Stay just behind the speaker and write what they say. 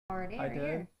I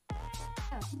did. Yeah.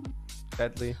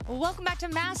 Deadly. Welcome back to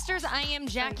Masters. I am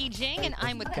Jackie Jing, and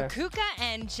I'm with Kakuka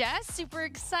and Jess. Super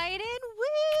excited.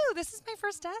 Woo! This is my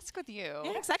first task with you.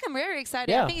 Yeah, exactly. I'm very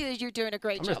excited. Yeah. I think that you're doing a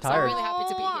great I'm job. just So I'm tired. really happy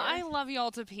to be here. I love you all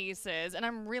to pieces, and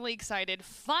I'm really excited.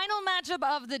 Final matchup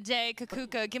of the day.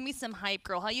 Kakuka, give me some hype,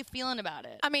 girl. How you feeling about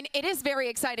it? I mean, it is very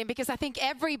exciting because I think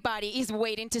everybody is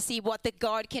waiting to see what the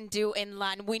God can do in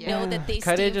LAN. We know that this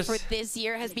Kaide team just for this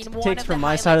year has been one takes of the from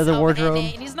my side of the highlights wardrobe.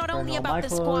 NA. And it's not only Wearing all about my the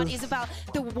squad, clothes. it's about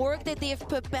the work that they've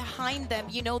put behind them.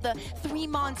 You know, the 3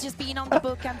 months just being on the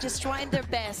book and just trying their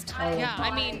best. Yeah,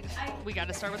 I mean, we got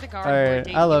to start with the guard. All We're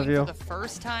right, I love debuting you. for the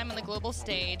first time on the global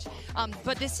stage.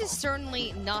 But this is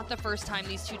certainly not the first time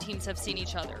these two teams have seen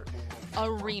each other. A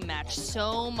rematch.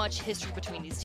 So much history between these teams.